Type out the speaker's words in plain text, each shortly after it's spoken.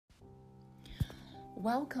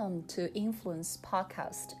Welcome to Influence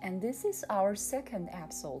Podcast, and this is our second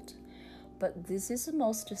episode. But this is the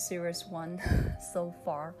most serious one so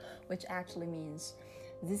far, which actually means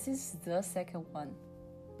this is the second one.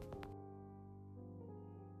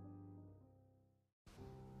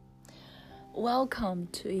 Welcome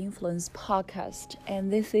to Influence Podcast,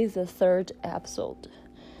 and this is the third episode.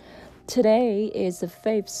 Today is the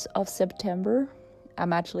 5th of September.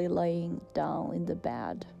 I'm actually laying down in the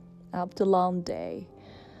bed after a long day.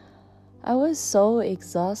 I was so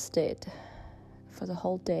exhausted for the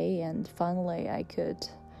whole day, and finally I could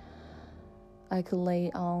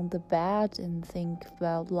lay on the bed and think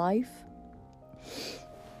about life.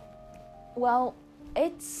 Well,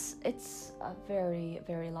 it's a very,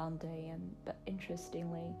 very long day, but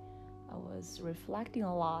interestingly, I was reflecting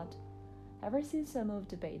a lot. Ever since I moved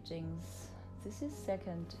to Beijing, this is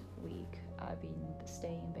second week I've been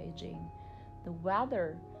staying in Beijing. The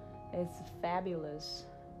weather is fabulous,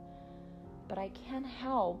 but I can't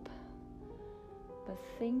help but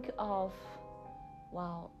think of,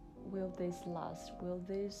 wow, will this last? Will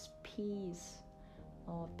this peace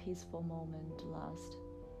or peaceful moment last?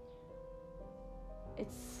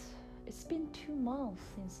 It's been 2 months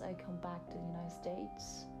since I come back to the United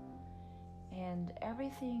States, and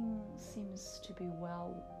everything seems to be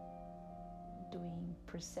well doing,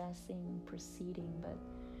 proceeding, but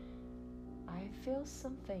I feel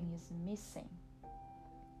something is missing.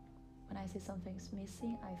 When I say something's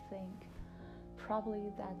missing, I think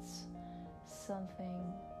probably that's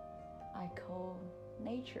something I call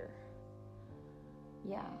nature.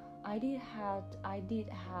 Yeah, I did have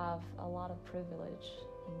a lot of privilege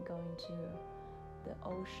in going to the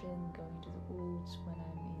ocean, going to the woods when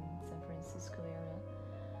I'm in San Francisco area.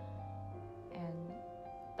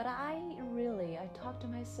 But I talked to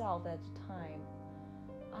myself at the time.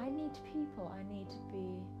 I need people. I need to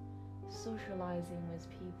be socializing with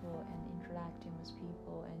people and interacting with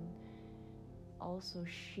people, and also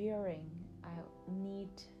sharing. I need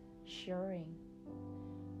sharing.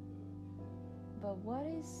 But what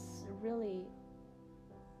is really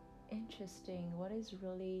interesting, what is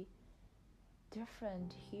really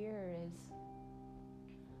different here is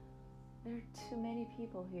there are too many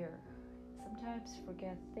people here. Sometimes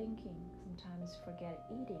forget thinking, sometimes forget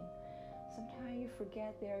eating, sometimes you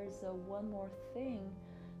forget there's one more thing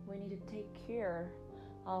we need to take care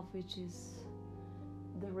of, which is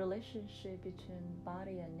the relationship between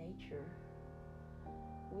body and nature.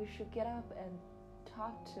 We should get up and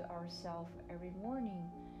talk to ourselves every morning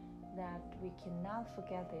that we cannot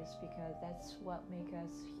forget this, because that's what makes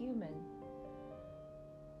us human.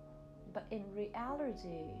 But in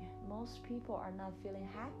reality, most people are not feeling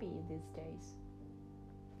happy these days.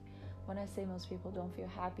 When I say most people don't feel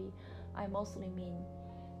happy, I mostly mean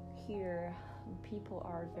here people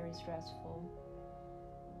are very stressful.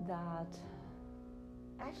 That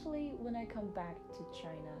actually, when I come back to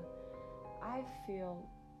China, I feel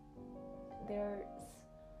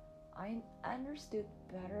I understood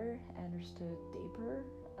deeper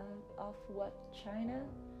of what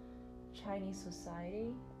Chinese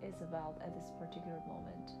society is about at this particular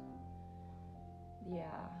moment.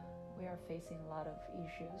 Yeah, we are facing a lot of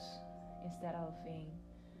issues.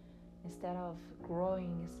 Instead of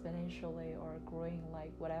growing exponentially or growing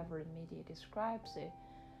like whatever the media describes it,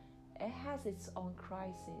 it has its own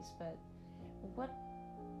crisis. But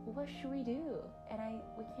what should we do? And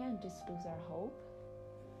we can't just lose our hope.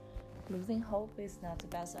 Losing hope is not the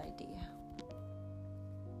best idea.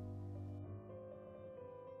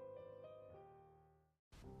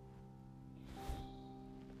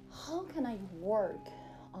 How can I work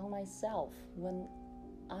on myself when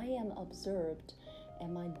I am observed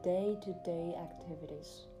in my day-to-day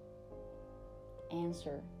activities?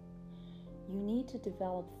 Answer: you need to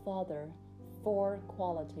develop further 4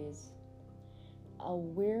 qualities: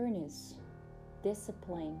 awareness,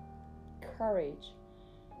 discipline, courage,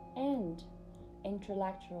 and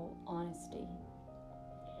intellectual honesty.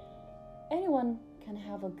 Anyone can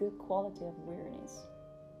have a good quality of awareness.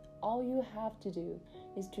 All you have to do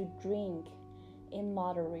is to drink in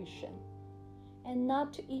moderation and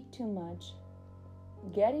not to eat too much.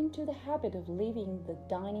 Get into the habit of leaving the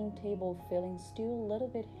dining table feeling still a little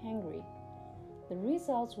bit hungry. The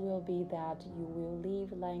results will be that you will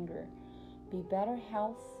live longer, be better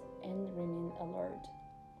health, and remain alert.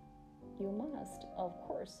 You must, of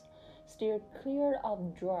course, steer clear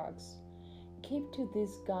of drugs. Keep to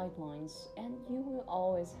these guidelines, and you will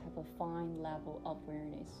always have a fine level of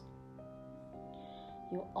awareness.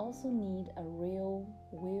 You also need a real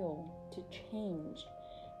will to change,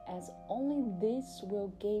 as only this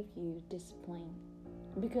will give you discipline.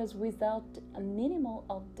 Because without a minimum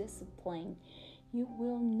of discipline, you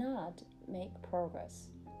will not make progress.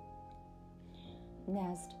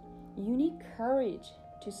 Next, you need courage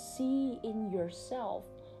to see in yourself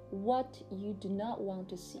what you do not want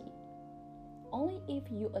to see. Only if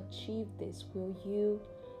you achieve this will you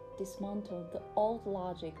dismantle the old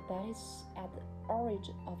logic that is at the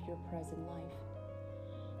origin of your present life.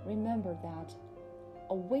 Remember that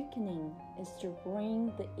awakening is to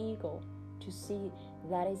bring the ego to see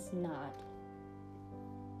that it's not.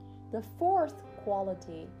 The fourth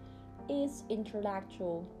quality is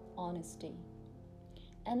intellectual honesty.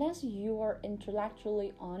 Unless you are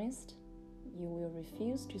intellectually honest, you will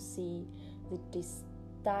refuse to see the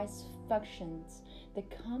dysfunctions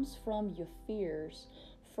that comes from your fears,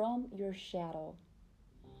 from your shadow.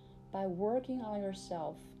 By working on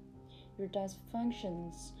yourself, your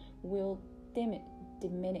dysfunctions will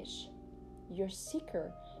diminish. Your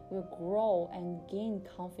seeker will grow and gain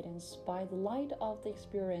confidence by the light of the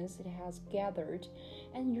experience it has gathered,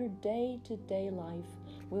 and your day-to-day life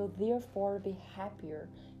will therefore be happier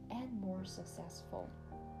and more successful.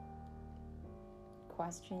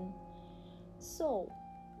 Question: so,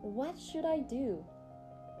 what should I do?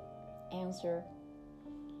 Answer: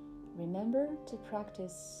 remember to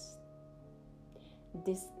practice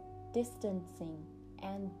distancing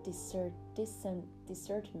and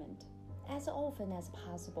discernment as often as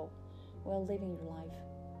possible while living your life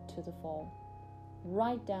to the full.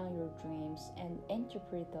 Write down your dreams and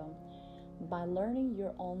interpret them by learning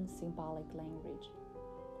your own symbolic language.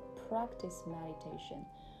 Practice meditation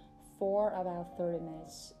for about 30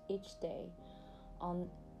 minutes each day on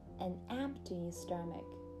an empty stomach.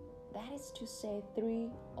 That is to say 3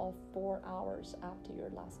 or 4 hours after your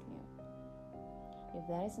last meal. If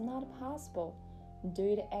that is not possible,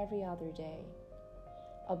 do it every other day.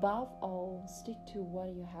 Above all, stick to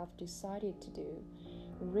what you have decided to do.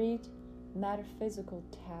 Read metaphysical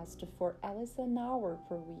texts for at least an hour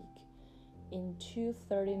per week in 2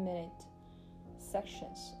 30-minute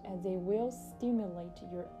sections, and they will stimulate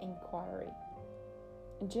your inquiry.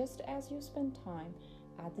 Just as you spend time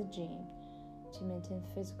at the gym to maintain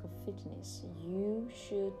physical fitness, you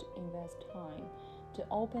should invest time to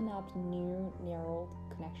open up new neural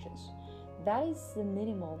connections. That is the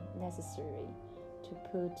minimum necessary to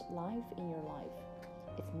put life in your life.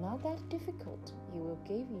 It's not that difficult. It will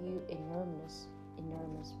give you enormous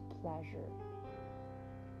pleasure.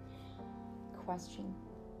 Question: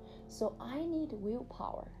 so I need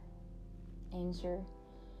willpower. Answer: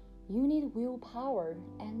 you need willpower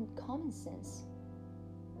and common sense.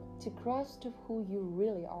 To grasp who you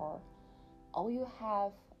really are, all you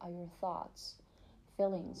have are your thoughts,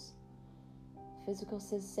 feelings, physical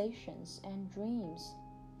sensations, and dreams.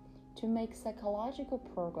 To make psychological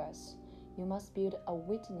progress, you must build a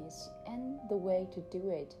witness, and the way to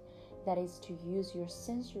do it, that is to use your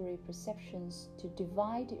sensory perceptions to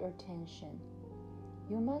divide your attention.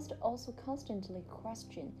 You must also constantly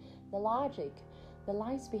question the logic that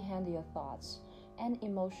lies behind your thoughts and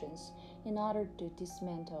emotions in order to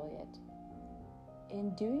dismantle it.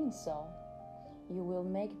 In doing so, you will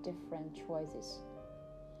make different choices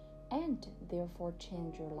and therefore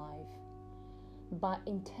change your life. By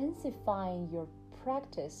intensifying your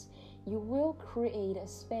practice, you will create a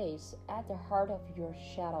space at the heart of your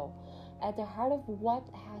shadow, at the heart of what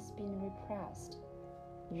has been repressed.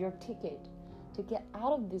 Your ticket to get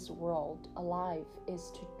out of this world alive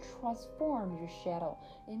is to transform your shadow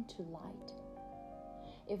into light.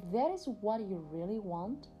 If that is what you really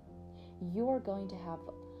want, you are going to have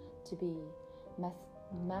to be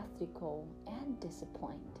methodical and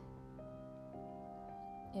disciplined.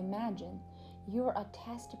 Imagine you're a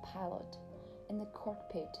test pilot in the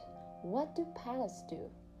cockpit. What do pilots do?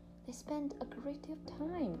 They spend a great deal of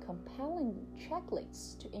time compiling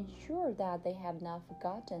checklists to ensure that they have not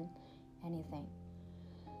forgotten anything.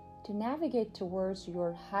 To navigate towards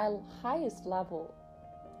your highest level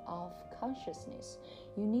of consciousness,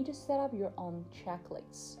 you need to set up your own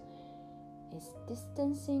checklists. Is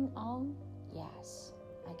distancing on? Yes,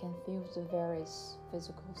 I can feel the various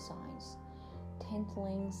physical signs,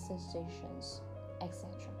 tingling sensations,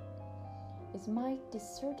 etc. Is my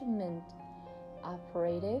discernment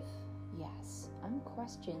operative? Yes, I'm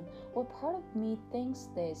questioning what part of me thinks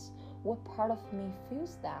this, what part of me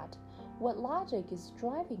feels that, what logic is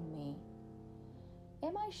driving me.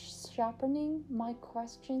 Am I sharpening my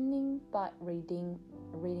questioning by reading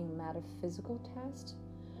metaphysical texts?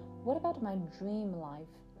 What about my dream life?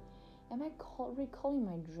 Am I recalling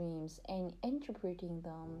my dreams and interpreting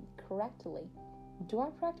them correctly? Do I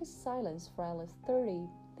practice silence for at least 30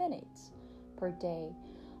 minutes per day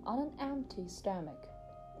on an empty stomach?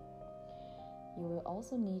 you will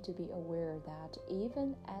also need to be aware that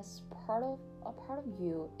even as a part of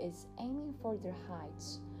you is aiming for their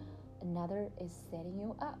heights, another is setting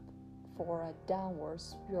you up for a downward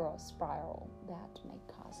spiral that may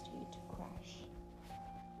cause you to crash.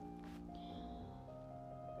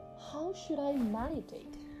 How should I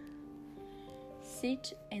meditate?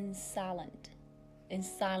 Sit in silence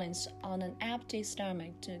on an empty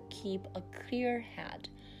stomach to keep a clear head.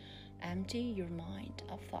 Empty your mind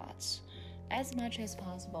of thoughts as much as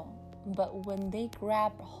possible, but when they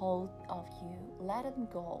grab hold of you, let them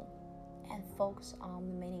go and focus on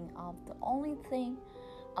the meaning of the only thing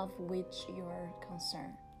of which you are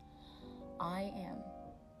concerned. I am.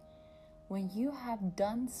 When you have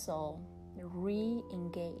done so,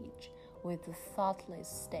 re-engage with the thoughtless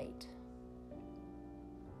state.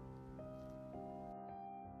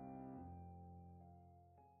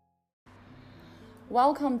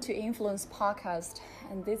 Welcome to Influence Podcast,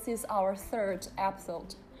 and this is our third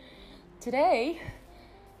episode. Today,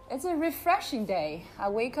 it's a refreshing day. I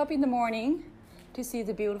wake up in the morning to see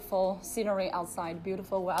the beautiful scenery outside,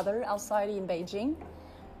 beautiful weather outside in Beijing.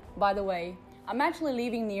 By the way, I'm actually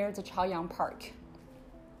living near the Chaoyang Park.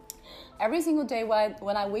 Every single day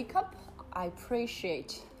when I wake up, I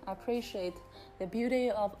appreciate the beauty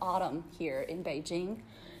of autumn here in Beijing,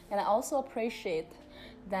 and I also appreciate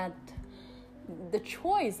that the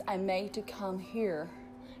choice I made to come here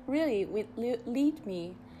really would lead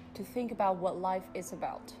me to think about what life is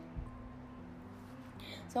about.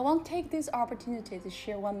 So I want to take this opportunity to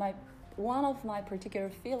share one of my particular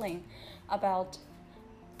feeling about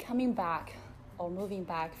coming back or moving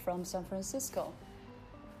back from San Francisco.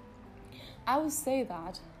 I would say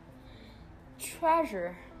that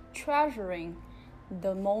treasuring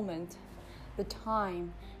the moment, the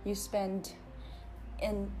time you spend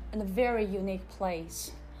in a very unique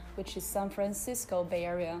place, which is San Francisco Bay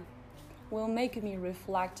Area, will make me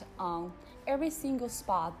reflect on every single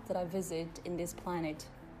spot that I visit in this planet.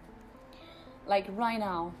 Like right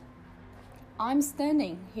now, I'm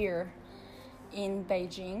standing here in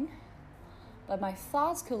Beijing, but my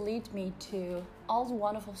thoughts could lead me to all the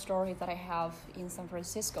wonderful stories that I have in San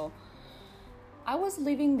Francisco. I was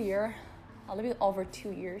living there a little bit over 2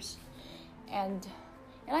 years, and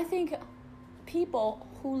I think people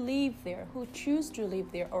who live there, who choose to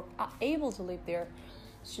live there or are able to live there,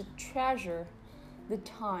 should treasure the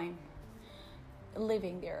time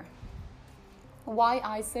living there. Why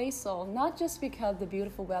I say so? Not just because the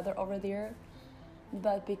beautiful weather over there,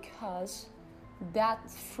 but because that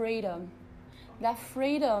freedom, no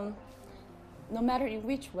matter in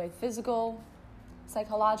which way, physical,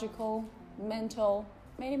 psychological, mental,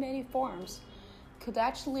 many forms, could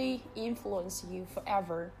actually influence you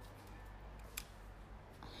forever.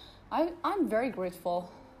 I'm very grateful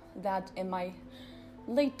that in my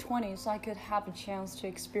late 20s I could have a chance to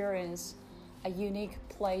experience a unique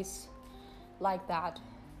place like that.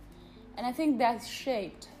 And I think that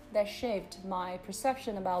shaped my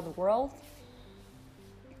perception about the world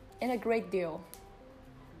in a great deal.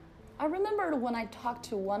 I remember when I talked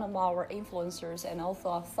to one of our influencers and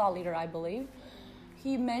also a thought leader, I believe,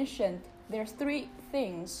 he mentioned there's three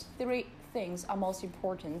things are most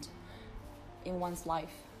important in one's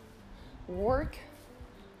life: work,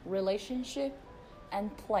 relationship,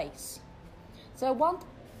 and place. So I want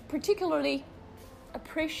particularly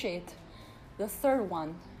appreciate the third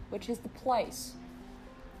one, which is the place.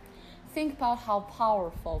 Think about how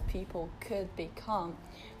powerful people could become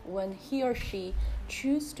when he or she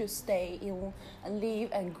choose to stay in and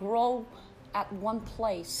live and grow at one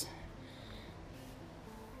place,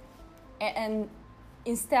 and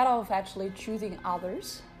instead of actually choosing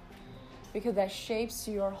others, because that shapes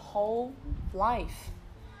your whole life.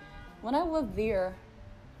 When I was there,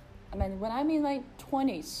 when I'm in my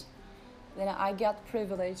 20s, then I got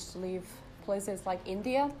privileged to live places like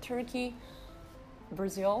India, Turkey,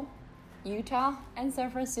 Brazil, Utah, and San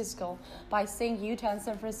Francisco. By saying Utah and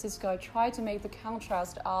San Francisco, I try to make the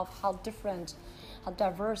contrast of how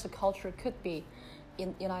diverse a culture could be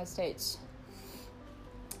in the United States.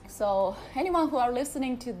 So anyone who are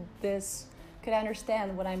listening to this could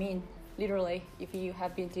understand what I mean, literally, if you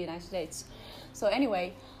have been to the United States. So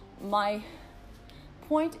anyway, my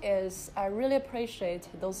point is I really appreciate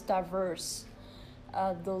those diverse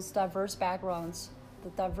backgrounds, the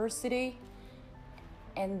diversity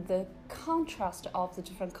and the contrast of the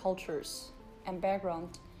different cultures and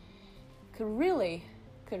background could really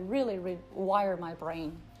rewire my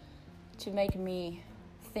brain to make me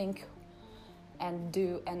think and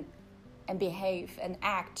do and behave and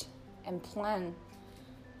act and plan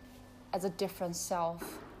as a different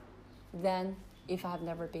self than if I have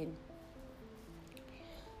never been.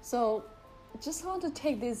 So just want to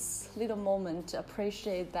take this little moment to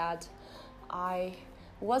appreciate that I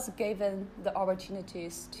was given the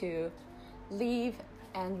opportunities to live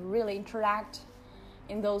and really interact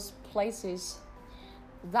in those places.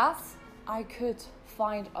 Thus, I could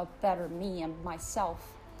find a better me and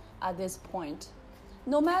myself at this point.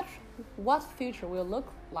 No matter what future will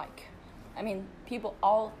look like. I mean, people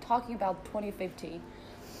all talking about 2050.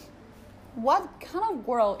 What kind of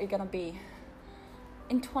world is gonna be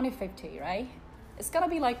in 2050, right? It's gonna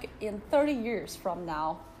be like in 30 years from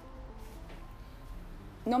now.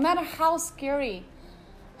 No matter how scary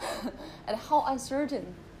and how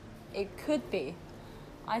uncertain it could be,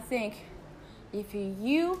 I think if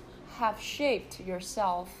you have shaped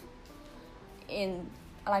yourself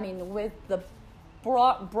with the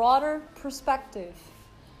broader perspective,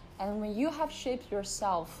 and when you have shaped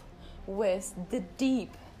yourself with the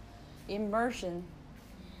deep immersion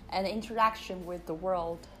and interaction with the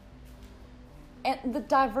world, and the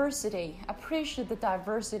diversity, appreciate the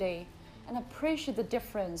diversity and appreciate the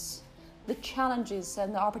difference, the challenges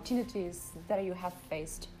and the opportunities that you have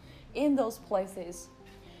faced in those places,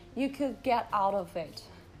 you could get out of it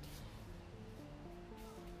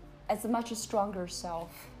as a much stronger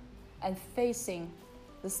self and facing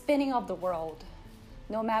the spinning of the world.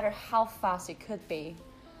 No matter how fast it could be,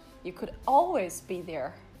 you could always be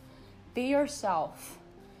there. Be yourself.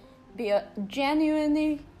 Be a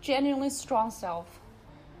genuinely strong self.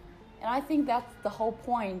 And I think that's the whole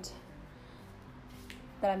point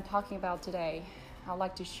that I'm talking about today. I'd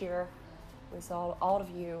like to share with all of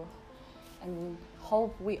you, and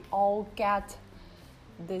hope we all get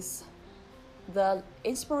the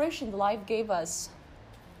inspiration life gave us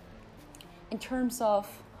in terms of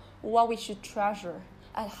what we should treasure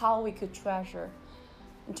and how we could treasure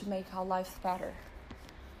and to make our life better.